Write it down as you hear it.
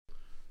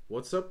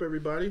What's up,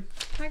 everybody?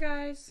 Hi,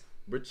 guys.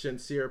 Rich and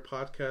Sierra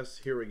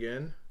podcast here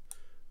again.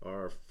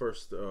 Our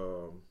first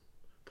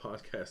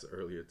podcast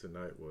earlier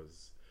tonight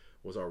was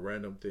our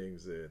random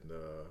things, and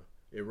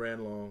it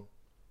ran long,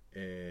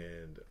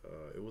 and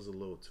it was a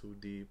little too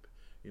deep.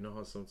 You know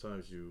how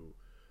sometimes you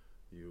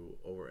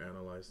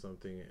overanalyze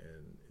something,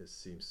 and it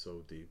seems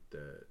so deep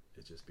that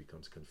it just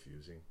becomes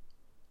confusing.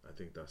 I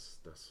think that's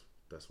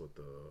what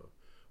the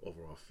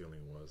overall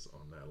feeling was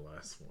on that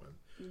last one.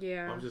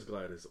 Yeah. I'm just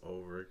glad it's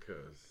over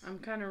because I'm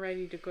kind of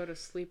ready to go to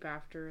sleep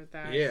after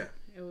that. Yeah.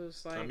 It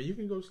was like... I mean, you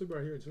can go to sleep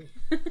right here, too.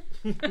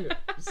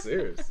 I'm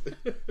serious.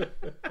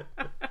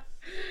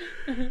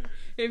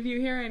 If you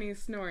hear any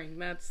snoring,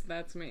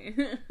 that's me.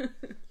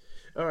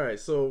 All right,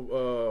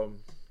 so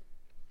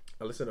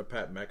I listened to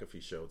Pat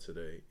McAfee show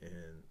today,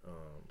 and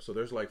so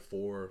there's like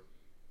 4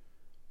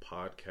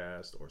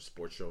 podcasts or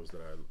sports shows that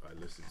I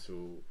listen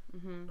to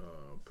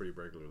pretty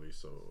regularly.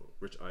 So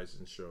Rich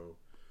Eisen's show,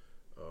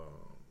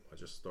 I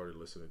just started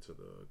listening to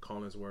the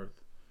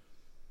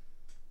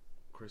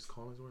Chris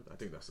Collinsworth, I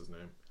think that's his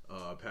name,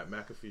 Pat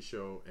McAfee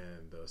show,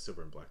 and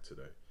Silver and Black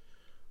Today.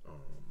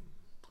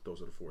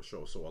 Those are the 4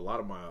 shows. So a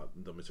lot of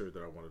the material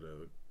that I wanted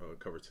to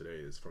cover today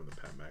is from the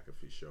Pat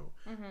McAfee show.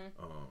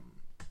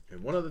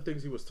 And one of the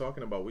things he was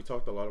talking about, we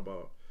talked a lot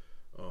about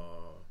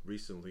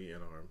recently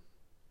in our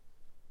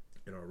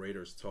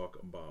Raiders talk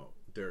about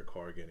Derek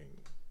Carr getting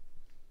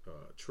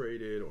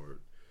traded, or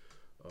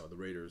the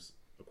Raiders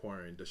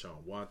acquiring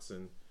Deshaun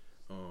Watson.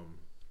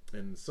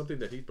 And something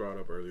that he brought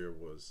up earlier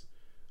was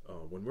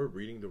when we're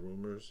reading the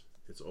rumors,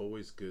 it's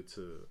always good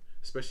to,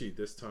 especially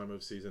this time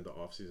of season, the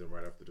off season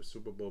right after the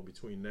Super Bowl,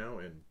 between now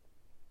and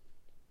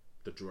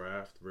the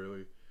draft,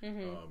 really,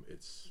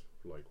 it's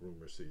like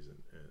rumor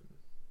season,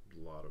 and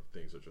a lot of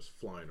things are just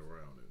flying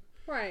around. And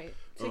right.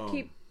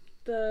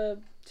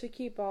 To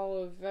keep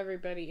all of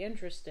everybody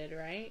interested,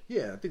 right?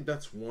 Yeah, I think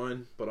that's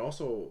one. But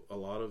also, a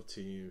lot of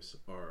teams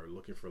are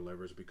looking for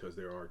leverage because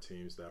there are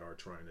teams that are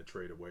trying to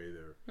trade away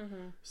their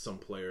some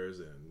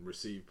players and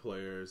receive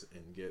players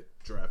and get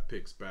draft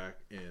picks back,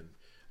 and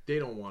they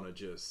don't want to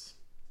just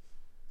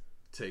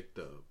take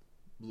the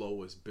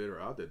lowest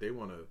bidder out there. They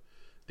want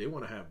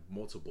to have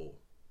multiple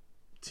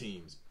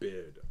teams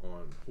bid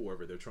on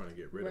whoever they're trying to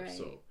get rid of.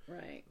 So,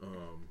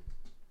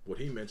 what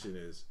he mentioned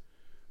is,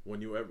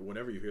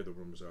 whenever you hear the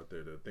rumors out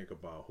there, to think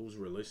about who's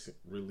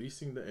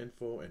releasing the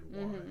info and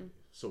why.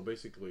 So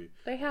basically,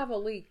 they have a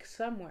leak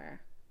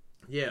somewhere.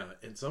 Yeah,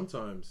 and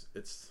sometimes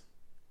it's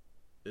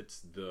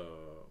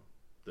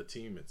the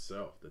team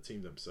itself, the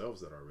team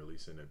themselves that are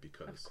releasing it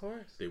because of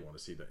course they want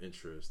to see the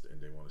interest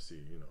and they want to see,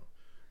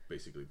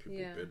 basically people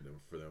bidding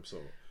for them. So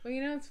well,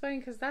 it's funny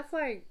because that's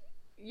like,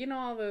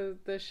 all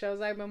the shows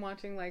I've been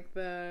watching, like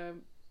the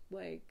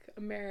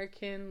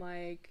American,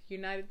 like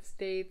United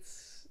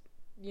States.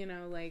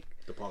 Like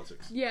the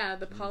politics. Yeah,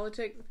 the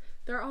politics.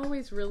 They're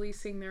always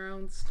releasing their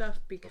own stuff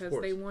because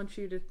they want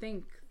you to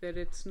think that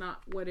it's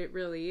not what it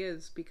really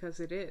is, because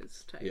it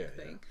is type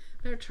thing. Yeah.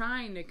 They're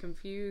trying to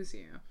confuse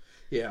you.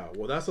 Yeah,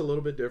 well, that's a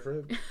little bit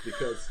different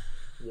because,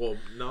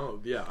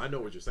 I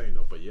know what you're saying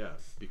though, but yeah,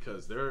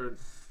 because they're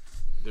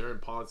in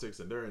politics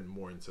and they're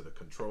more into the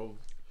control.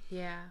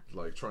 Yeah.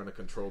 Like trying to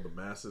control the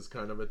masses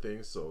kind of a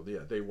thing. So, yeah,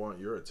 they want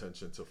your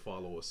attention to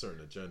follow a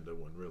certain agenda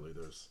when really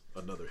there's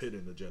another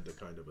hidden agenda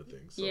kind of a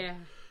thing. So, yeah.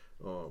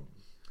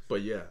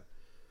 But, yeah.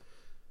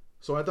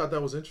 So, I thought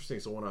that was interesting.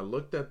 So, when I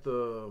looked at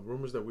the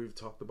rumors that we've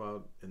talked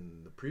about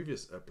in the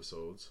previous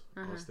episodes,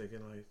 I was thinking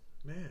like,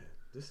 man,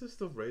 this is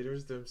the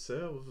Raiders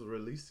themselves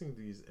releasing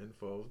these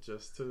info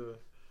just to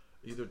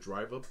either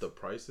drive up the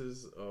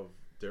prices of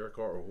Derek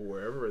Carr or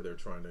whoever they're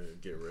trying to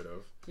get rid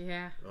of.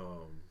 Yeah.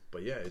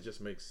 But yeah, it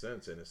just makes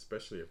sense, and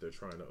especially if they're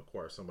trying to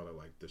acquire somebody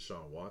like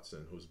Deshaun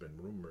Watson, who's been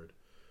rumored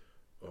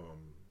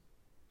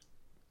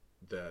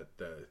that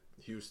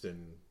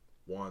Houston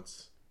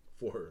wants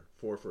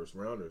four first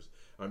rounders.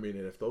 I mean,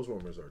 and if those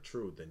rumors are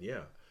true, then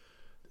yeah.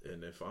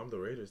 And if I'm the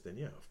Raiders, then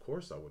yeah, of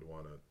course I would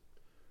want to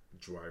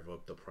drive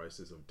up the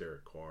prices of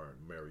Derek Carr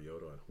and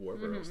Mariota and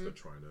whoever else they're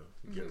trying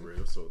to get rid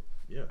of. So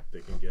yeah, they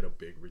can get a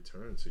big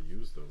return to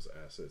use those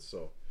assets.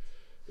 So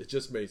it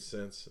just made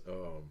sense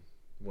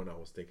when I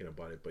was thinking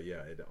about it. But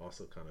yeah, it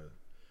also kind of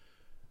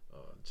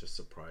just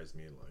surprised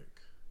me.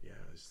 Like,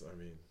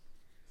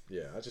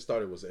 I just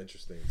thought it was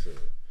interesting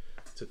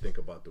to think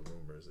about the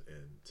rumors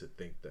and to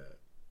think that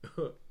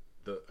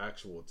the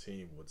actual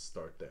team would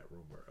start that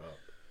rumor up.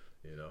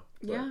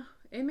 But yeah,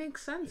 it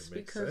makes sense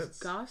because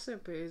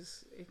gossip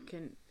it's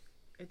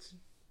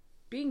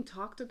being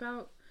talked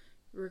about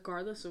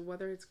regardless of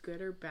whether it's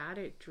good or bad.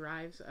 It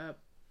drives up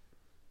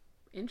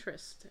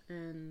interest,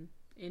 and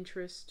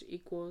interest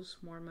equals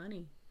more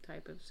money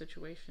type of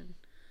situation.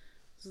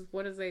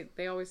 What is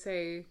they always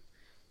say,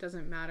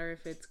 doesn't matter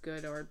if it's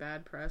good or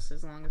bad press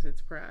as long as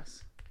it's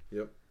press.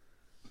 Yep.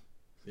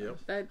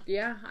 I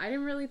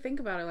didn't really think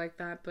about it like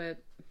that,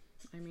 but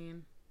I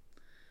mean,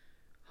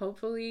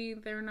 hopefully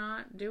they're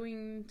not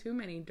doing too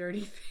many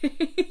dirty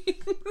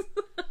things.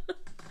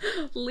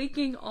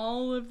 Leaking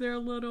all of their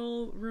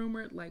little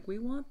rumor, like, we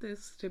want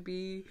this to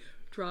be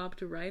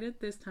dropped right at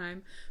this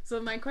time.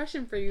 So my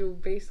question for you,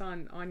 based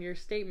on your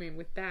statement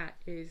with that,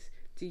 is: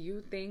 do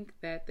you think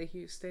that the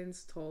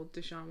Houstons told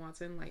Deshaun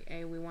Watson, like,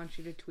 "Hey, we want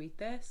you to tweet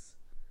this,"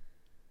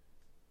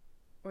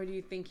 or do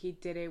you think he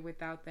did it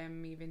without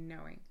them even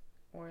knowing,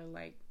 or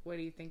like, what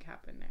do you think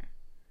happened there?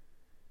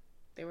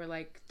 They were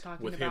like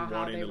talking with about him how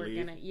wanting they to were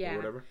leave gonna, or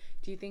whatever.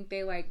 Do you think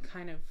they like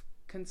kind of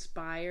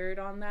conspired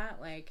on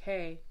that? Like,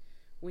 hey,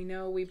 we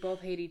know we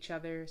both hate each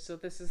other, so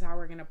this is how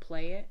we're gonna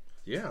play it.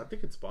 Yeah, I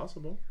think it's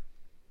possible.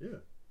 Yeah.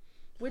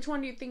 Which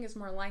one do you think is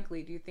more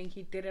likely? Do you think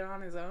he did it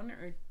on his own,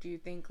 or do you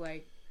think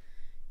like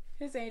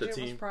his agent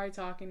was probably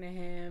talking to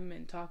him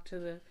and talked to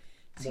the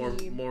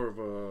team? More of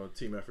a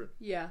team effort.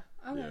 Yeah.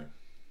 Okay. Yeah.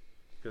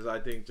 Because I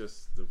think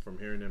just from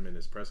hearing him in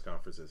his press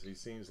conferences, he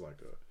seems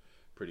like a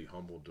pretty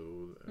humble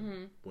dude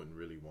and wouldn't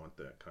really want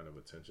that kind of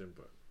attention.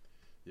 But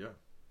yeah,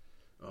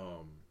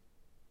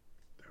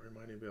 that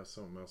reminded me of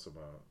something else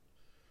about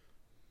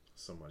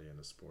somebody in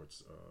the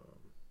sports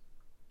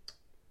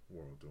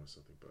world doing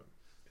something. But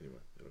anyway,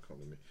 it'll come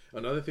to me.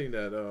 Another thing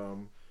that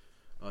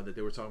that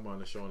they were talking about on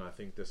the show, and I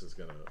think this is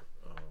gonna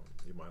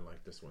you might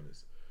like this one,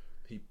 is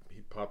he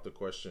popped the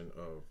question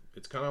of,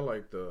 it's kind of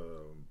like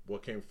the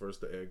what came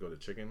first, the egg or the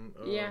chicken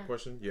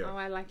question. Yeah. Oh,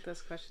 I like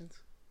those questions.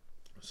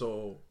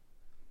 So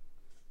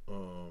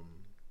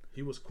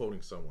he was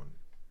quoting someone,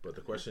 but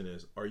the question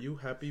is, are you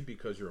happy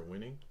because you're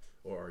winning,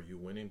 or are you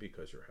winning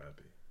because you're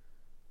happy?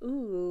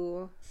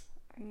 Ooh,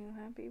 are you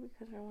happy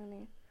because you're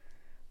winning?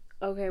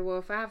 Okay, well,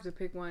 if I have to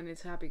pick one,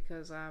 it's happy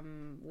because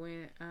I'm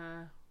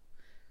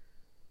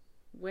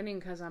winning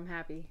because I'm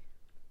happy.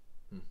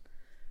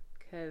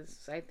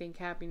 Because I think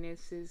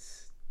happiness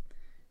is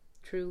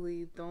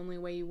truly the only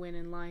way you win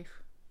in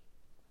life.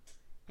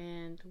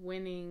 And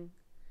winning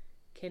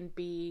can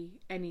be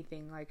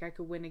anything. Like, I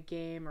could win a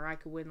game or I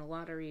could win the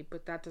lottery,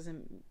 but that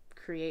doesn't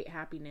create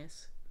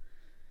happiness.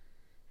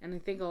 And I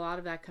think a lot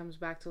of that comes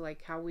back to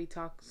like how we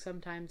talk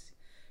sometimes.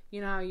 You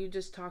know how you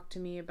just talked to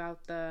me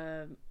about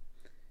the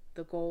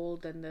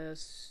gold and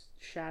the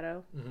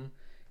shadow? Mm-hmm.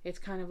 It's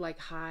kind of like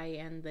high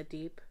and the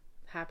deep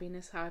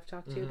happiness, how I've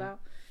talked to you about.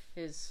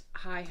 Is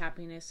high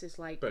happiness is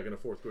like back in the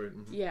fourth grade.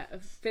 Mm-hmm. Yeah,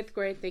 fifth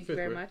grade. Thank you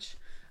very much.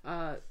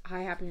 High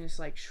happiness is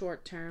like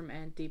short term,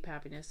 and deep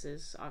happiness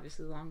is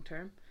obviously long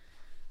term.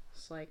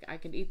 It's like I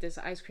could eat this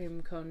ice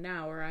cream cone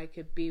now, or I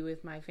could be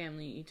with my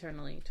family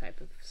eternally type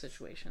of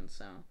situation.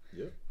 So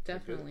yeah,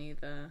 definitely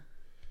the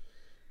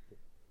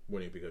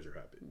winning because you're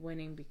happy.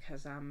 Winning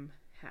because I'm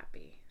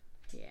happy.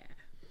 Yeah.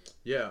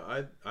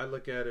 Yeah, I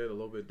look at it a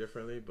little bit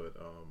differently, but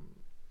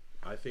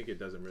I think it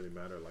doesn't really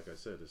matter. Like I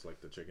said, it's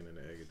like the chicken and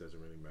the egg. It doesn't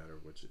really matter,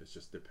 which it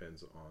just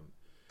depends on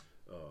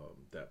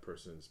that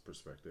person's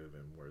perspective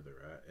and where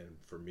they're at. And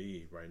for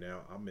me right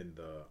now,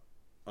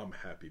 I'm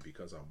happy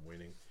because I'm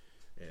winning,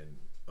 and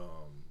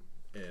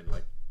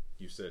like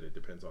you said, it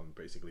depends on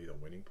basically the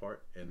winning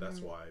part, and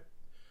that's why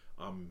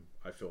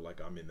I feel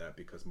like I'm in that,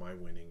 because my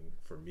winning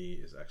for me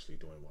is actually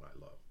doing what I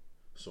love.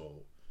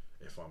 So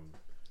if I'm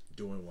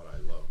doing what I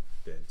love,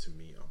 then to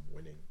me I'm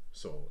winning.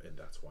 So, and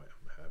that's why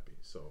I'm happy.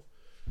 So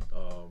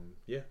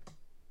yeah,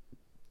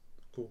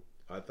 cool.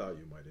 I thought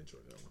you might enjoy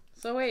that one.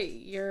 So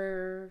wait,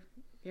 you're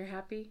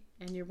happy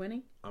and you're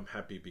winning? I'm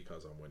happy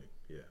because I'm winning.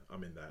 Yeah,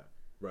 I'm in that.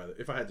 Rather,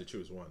 if I had to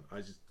choose one,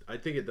 I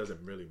think it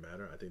doesn't really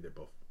matter. I think they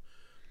both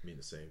mean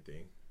the same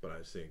thing, but I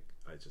just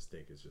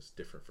think it's just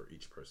different for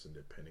each person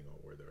depending on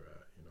where they're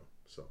at, you know.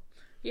 So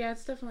yeah,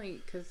 it's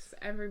definitely because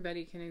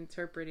everybody can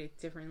interpret it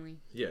differently.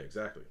 Yeah,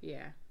 exactly.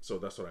 Yeah. So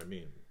that's what I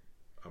mean.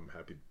 I'm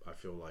happy. I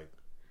feel like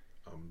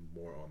I'm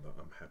more on the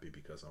I'm happy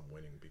because I'm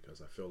winning,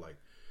 because I feel like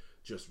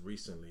just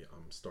recently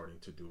I'm starting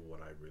to do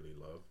what I really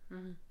love,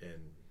 and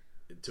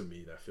to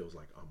me that feels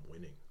like I'm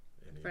winning,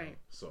 and you know,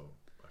 so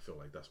I feel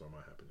like that's where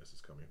my happiness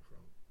is coming from.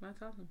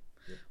 That's awesome.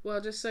 Yeah.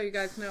 Well, just so you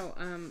guys know,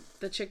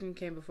 the chicken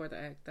came before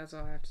the egg. That's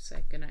all I have to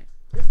say. Good night.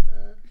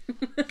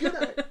 Good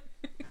night.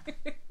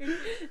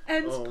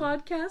 Ends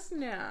podcast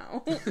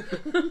now.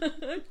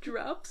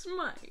 Drops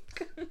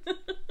mic.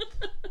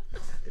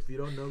 If you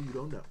don't know, you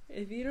don't know.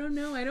 If you don't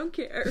know, I don't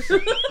care.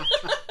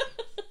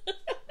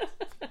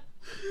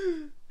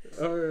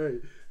 All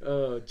right.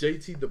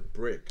 JT the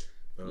Brick.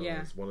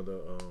 Is one of the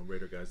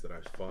Raider guys that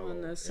I follow. On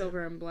the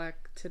Silver and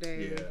Black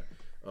Today. Yeah.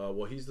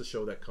 Well, he's the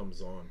show that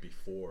comes on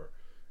before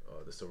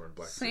the Silver and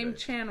Black Same Today.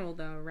 channel,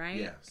 though, right?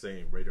 Yeah,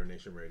 same. Raider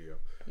Nation Radio.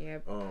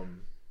 Yep.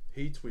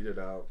 He tweeted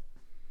out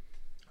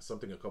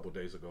something a couple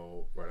days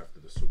ago, right after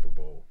the Super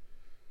Bowl,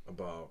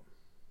 about,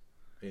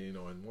 and, you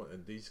know,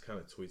 and these kind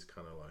of tweets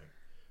kind of like,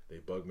 they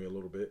bug me a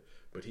little bit,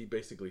 but he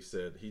basically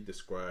said, he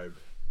described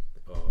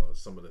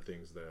some of the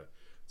things that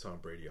Tom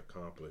Brady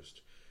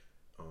accomplished,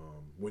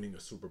 winning a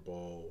Super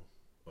Bowl,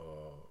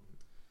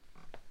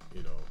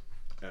 you know,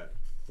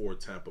 for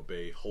Tampa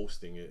Bay,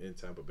 hosting it in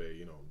Tampa Bay,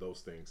 you know,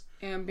 those things.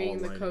 And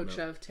being the coach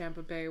of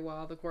Tampa Bay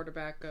while the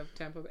quarterback of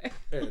Tampa Bay.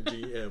 And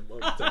GM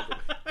of Tampa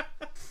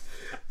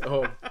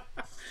Bay.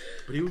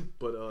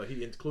 But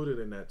he included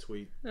in that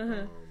tweet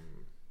the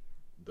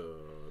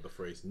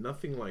phrase,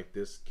 "Nothing like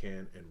this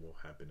can and will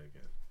happen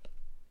again."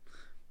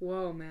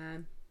 Whoa,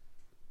 man.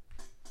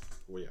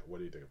 well, yeah, what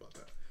do you think about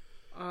that?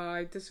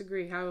 I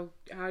disagree. How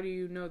do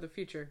you know the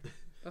future?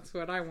 That's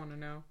what I want to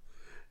know.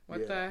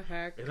 What the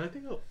heck? And I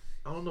think,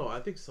 I don't know, I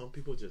think some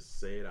people just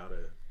say it out of,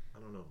 I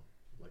don't know,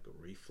 like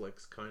a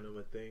reflex kind of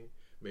a thing.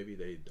 Maybe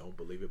they don't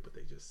believe it, but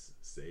they just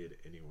say it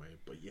anyway.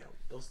 But yeah,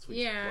 those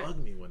tweets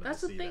bug me when I see that.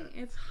 That's the thing.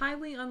 It's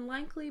highly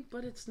unlikely,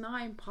 but it's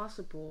not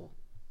impossible.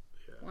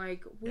 Yeah.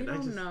 Like, we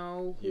don't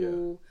know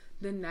who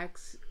the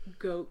next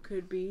GOAT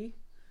could be.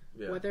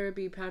 Yeah. Whether it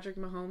be Patrick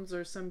Mahomes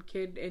or some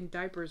kid in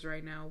diapers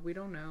right now. We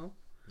don't know.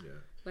 Yeah.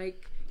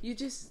 Like,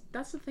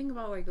 that's the thing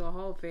about, like, the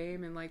Hall of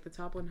Fame and, like, the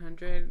top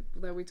 100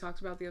 that we talked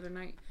about the other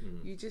night.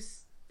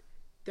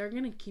 They're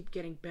going to keep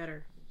getting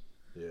better.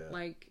 Yeah.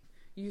 Like,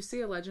 you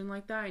see a legend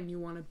like that and you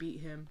want to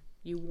beat him.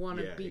 You want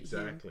to beat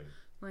him.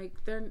 Like,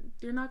 they're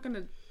not going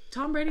to...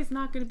 Tom Brady's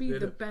not going to be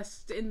the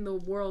best in the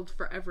world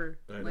forever.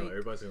 I know.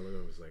 Everybody's going to look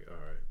at him and like, all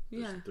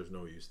right, there's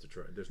no use to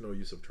try. There's no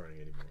use of trying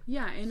anymore.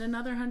 Yeah, in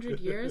another 100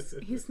 years,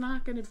 he's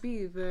not going to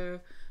be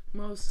the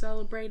most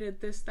celebrated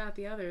this, that,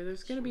 the other.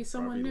 There's going to be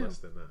someone new. Less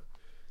than that.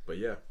 But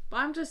yeah. But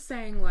I'm just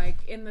saying,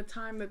 like, in the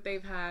time that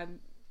they've had,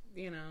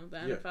 you know, the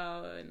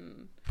NFL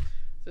and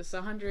this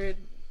 100...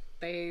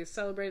 They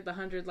celebrated the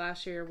 100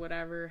 last year,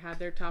 whatever, had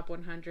their top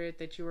 100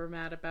 that you were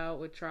mad about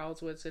with Charles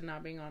Woodson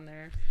not being on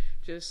there.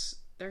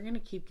 They're going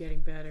to keep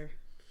getting better.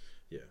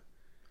 Yeah.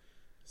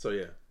 So,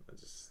 yeah, I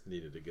just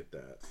needed to get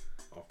that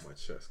off my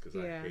chest because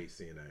I hate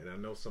seeing that. And I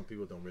know some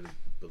people don't really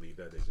believe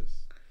that. They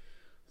just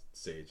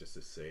say it just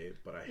to say it.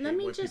 But I hate when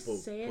people put it... Let me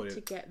just say it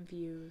to get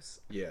views.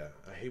 Yeah.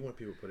 I hate when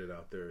people put it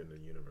out there in the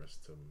universe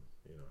to,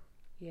 you know...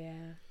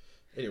 Yeah.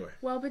 Anyway.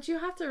 Well, but you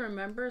have to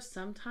remember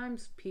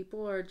sometimes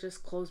people are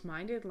just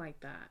closed-minded like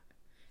that.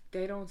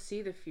 They don't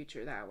see the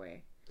future that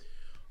way.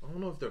 I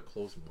don't know if they're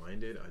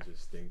closed-minded. I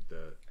just think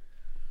that...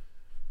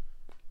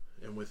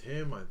 And with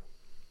him,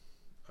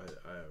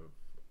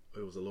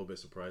 it was a little bit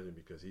surprising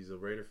because he's a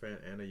Raider fan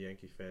and a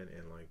Yankee fan.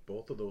 And, like,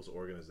 both of those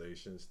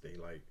organizations, they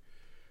like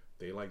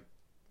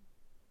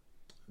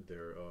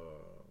their...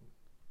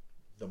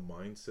 the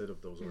mindset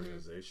of those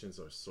organizations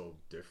are so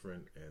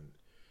different and,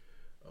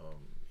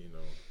 you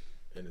know...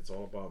 And it's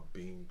all about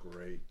being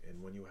great.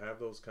 And when you have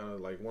those kind of,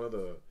 like, one of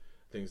the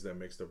things that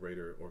makes the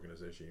Raider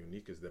organization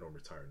unique is they don't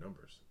retire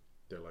numbers.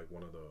 They're like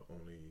one of the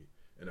only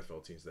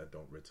NFL teams that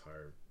don't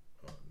retire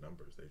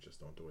numbers. They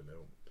just don't do it. They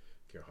don't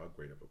care how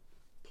great of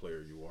a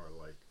player you are.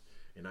 Like,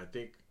 and I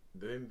think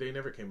they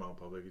never came out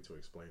publicly to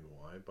explain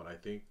why. But I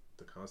think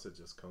the concept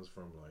just comes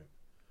from, like,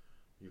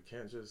 you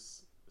can't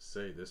just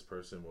say this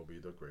person will be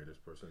the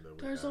greatest person that we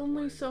There's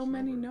only so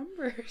many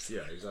numbers.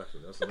 Yeah,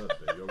 exactly. That's another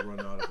thing. You'll run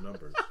out of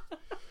numbers.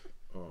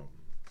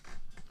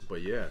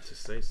 But yeah, to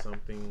say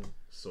something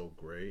so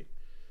great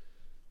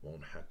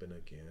won't happen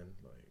again,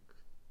 like,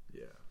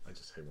 yeah, I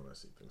just hate when I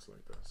see things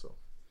like that. So,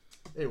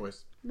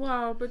 anyways.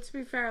 Well, but to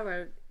be fair,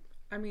 like,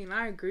 I mean,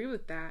 I agree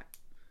with that.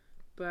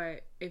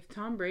 But if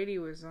Tom Brady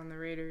was on the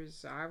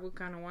Raiders, I would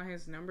kind of want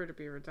his number to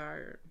be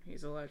retired.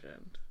 He's a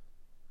legend.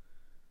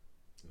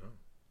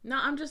 No,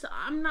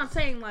 I'm not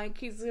saying, like,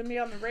 he's going to be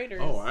on the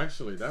Raiders. Oh,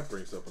 actually, that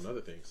brings up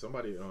another thing.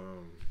 Somebody,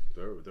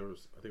 there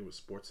was, I think it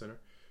was SportsCenter.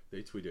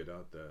 They tweeted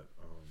out that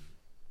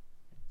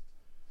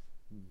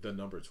the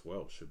number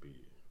 12 should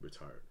be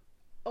retired.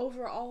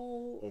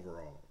 Overall,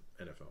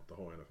 NFL, the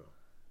whole NFL.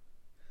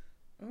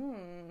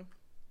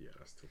 Yeah,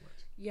 that's too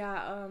much.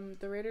 Yeah,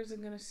 the Raiders are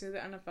going to sue the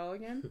NFL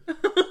again.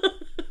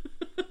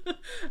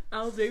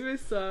 Al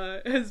Davis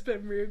has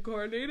been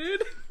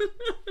reincarnated.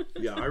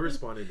 Yeah, I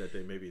responded that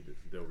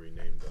they'll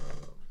rename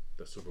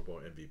the Super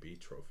Bowl MVP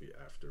trophy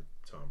after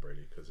Tom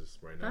Brady because it's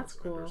right now it's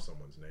cool. Under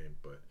someone's name.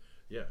 But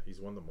yeah, he's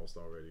won the most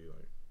already.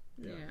 Like,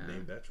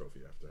 name that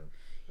trophy after him.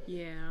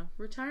 Yeah,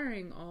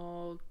 retiring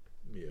all.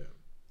 Yeah,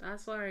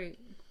 that's like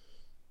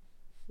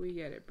we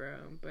get it, bro.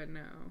 But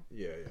no.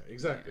 Yeah,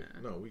 exactly.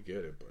 Yeah. No, we get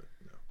it, but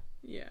no.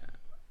 Yeah.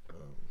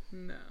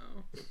 No.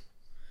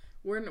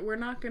 We're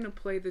not gonna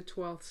play the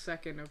 12th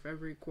second of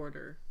every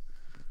quarter.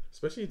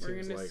 Especially teams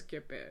we're gonna like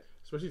skip it.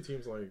 Especially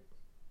teams like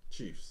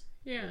Chiefs.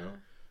 Yeah. You know?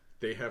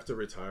 They have to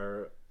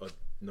retire a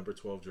number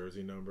 12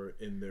 jersey number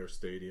in their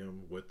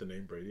stadium with the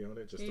name Brady on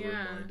it, just to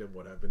remind them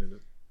what happened in the.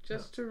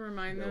 Just to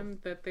remind them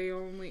that they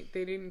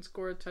didn't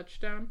score a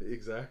touchdown.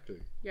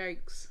 Exactly.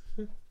 Yikes.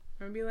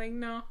 I'd be like,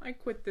 no, I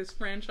quit this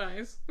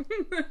franchise.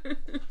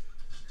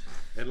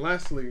 And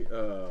lastly,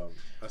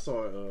 I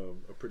saw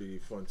a pretty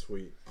fun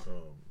tweet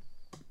from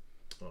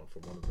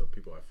one of the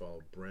people I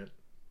follow, Brent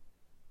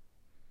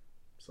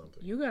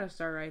something. You gotta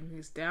start writing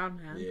these down,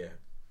 man. Yeah,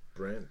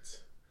 Brent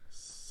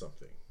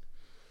something.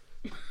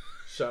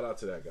 Shout out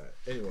to that guy.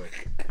 Anyway,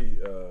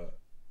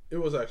 it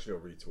was actually a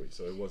retweet,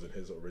 so it wasn't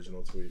his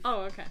original tweet.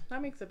 Oh, okay,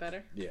 that makes it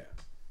better. Yeah.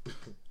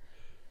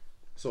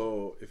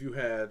 So if you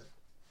had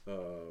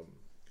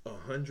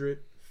 100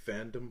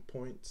 fandom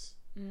points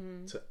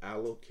to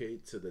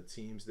allocate to the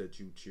teams that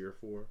you cheer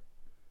for,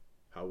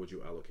 how would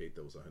you allocate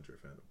those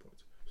 100 fandom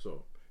points?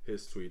 So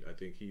his tweet, I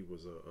think he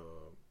was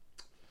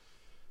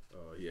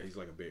he's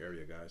like a Bay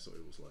Area guy, so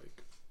it was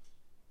like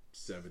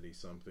 70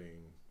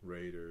 something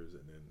Raiders,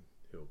 and then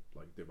he'll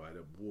like divide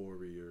up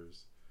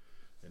Warriors,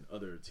 and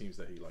other teams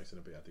that he likes in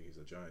the Bay. I think he's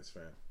a Giants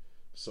fan.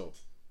 So,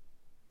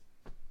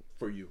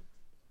 for you,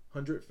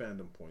 100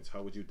 fandom points.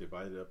 How would you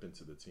divide it up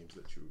into the teams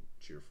that you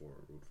cheer for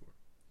or root for?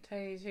 To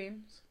any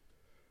teams?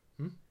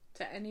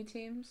 To any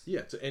teams?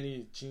 Yeah, to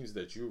any teams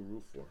that you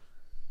root for.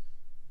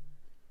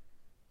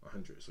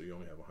 100. So you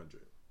only have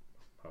 100.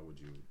 How would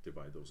you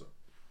divide those up?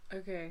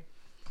 Okay.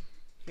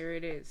 Here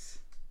it is.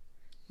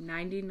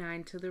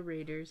 99 to the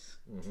Raiders.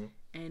 Mm-hmm.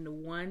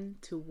 And 1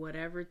 to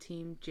whatever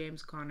team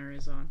James Conner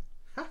is on.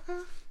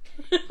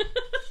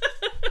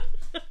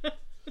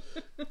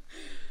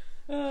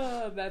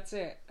 Oh, that's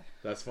it.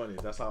 That's funny.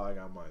 That's how I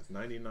got mine.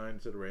 99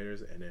 to the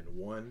Raiders, and then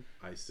 1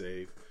 I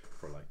save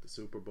for like the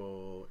Super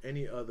Bowl,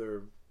 any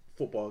other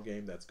football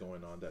game that's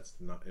going on that's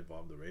not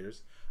involved the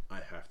Raiders.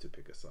 I have to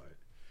pick a side.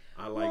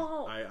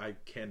 I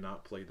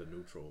cannot play the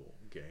neutral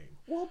game.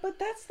 Well, but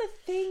that's the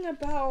thing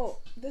about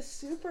the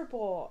Super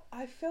Bowl.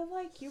 I feel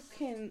like you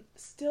can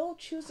still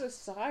choose a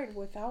side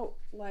without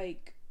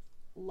like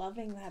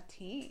loving that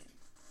team.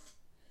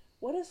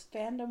 What does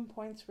fandom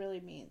points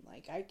really mean?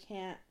 Like, I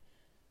can't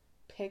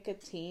pick a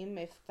team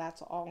if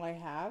that's all I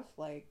have.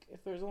 Like,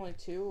 if there's only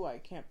 2, I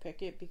can't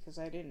pick it because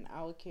I didn't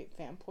allocate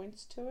fan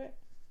points to it.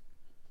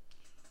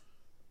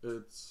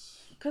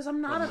 It's because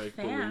I'm not a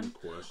fan.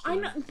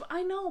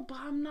 I know, but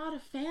I'm not a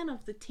fan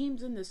of the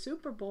teams in the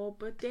Super Bowl.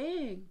 But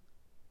dang.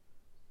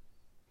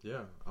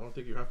 Yeah, I don't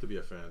think you have to be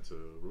a fan to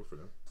root for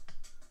them.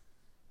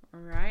 All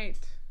right.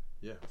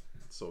 Yeah,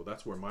 so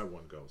that's where my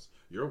 1 goes.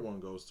 Your 1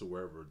 goes to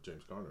wherever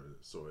James Conner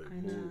is, so it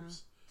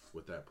moves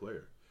with that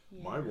player.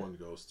 Yeah. My 1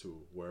 goes to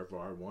wherever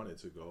I want it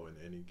to go in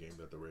any game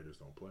that the Raiders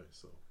don't play.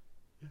 So,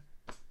 yeah.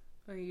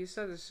 Well, you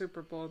said the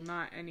Super Bowl,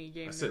 not any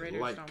game the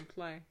Raiders don't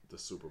play. The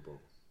Super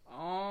Bowl.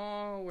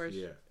 Oh,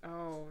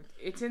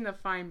 it's in the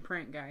fine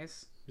print,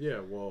 guys. Yeah,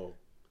 well,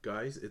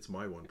 guys, it's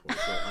my 1 point,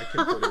 so I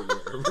can put it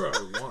wherever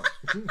I want.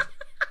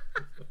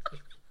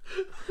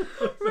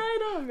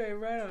 Right on, man.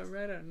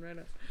 Right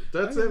on.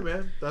 That's it,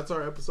 man. That's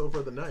our episode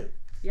for the night.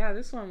 Yeah,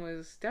 this one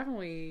was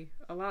definitely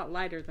a lot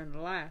lighter than the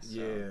last. So,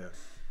 yeah.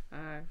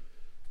 A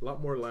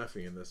lot more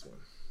laughing in this one.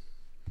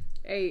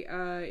 Hey,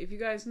 if you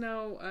guys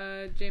know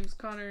James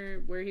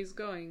Conner, where he's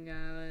going,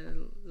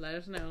 let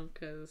us know,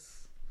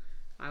 because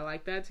I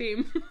like that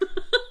team.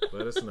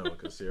 Let us know,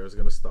 because Sierra's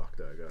going to stalk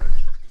that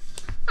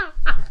guy.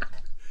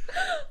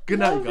 Good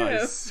night,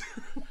 guys.